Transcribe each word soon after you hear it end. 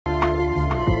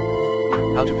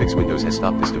How to fix Windows has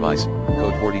stopped this device,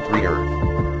 code 43 error.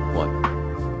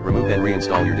 1. Remove and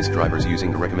reinstall your disk drivers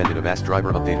using the recommended Avast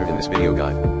driver updater in this video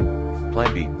guide.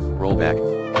 Plan B, rollback.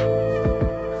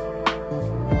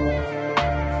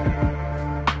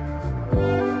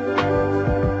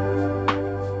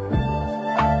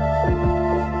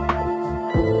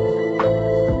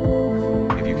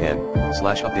 If you can,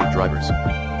 /update drivers.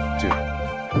 2.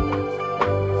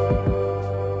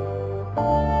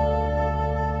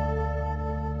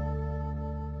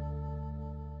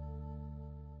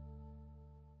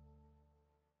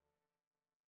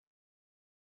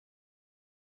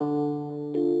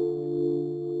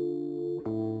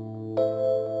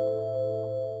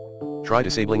 Try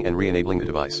disabling and re-enabling the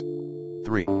device.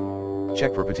 3.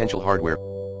 Check for potential hardware.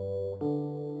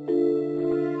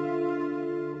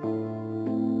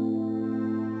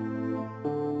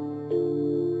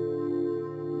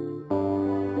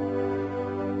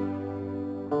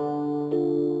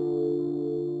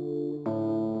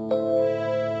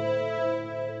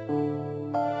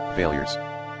 Failures.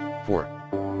 4.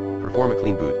 Perform a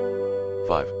clean boot.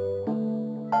 5.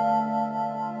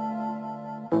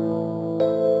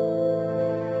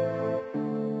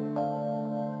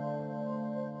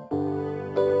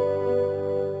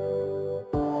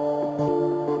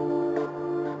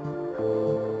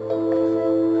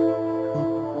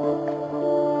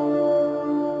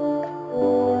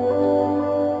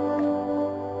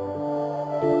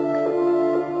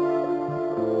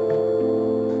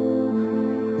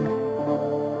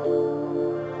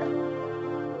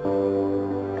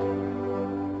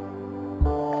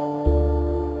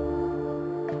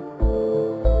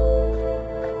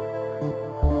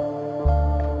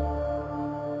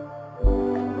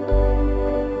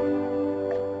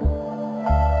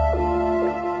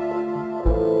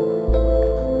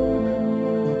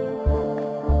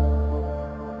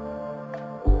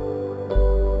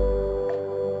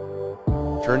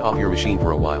 Turn off your machine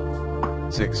for a while.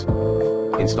 6.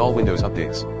 Install Windows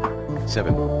updates.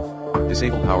 7.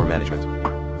 Disable power management.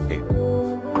 8.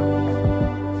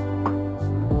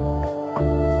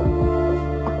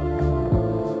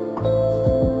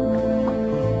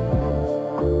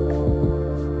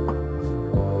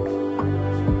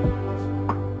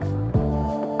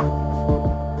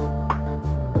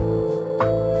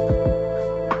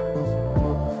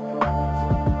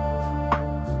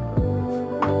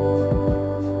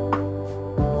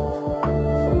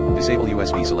 Disable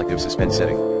USB selective suspend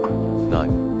setting.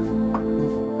 9.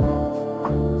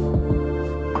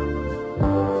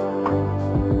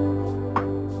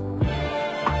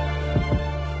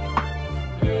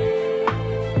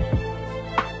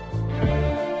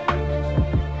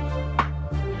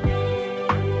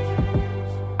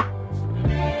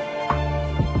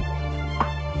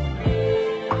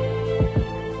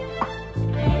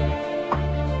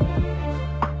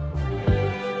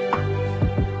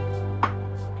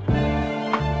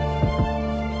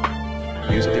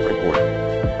 Use a different port.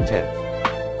 10.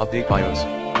 Update BIOS.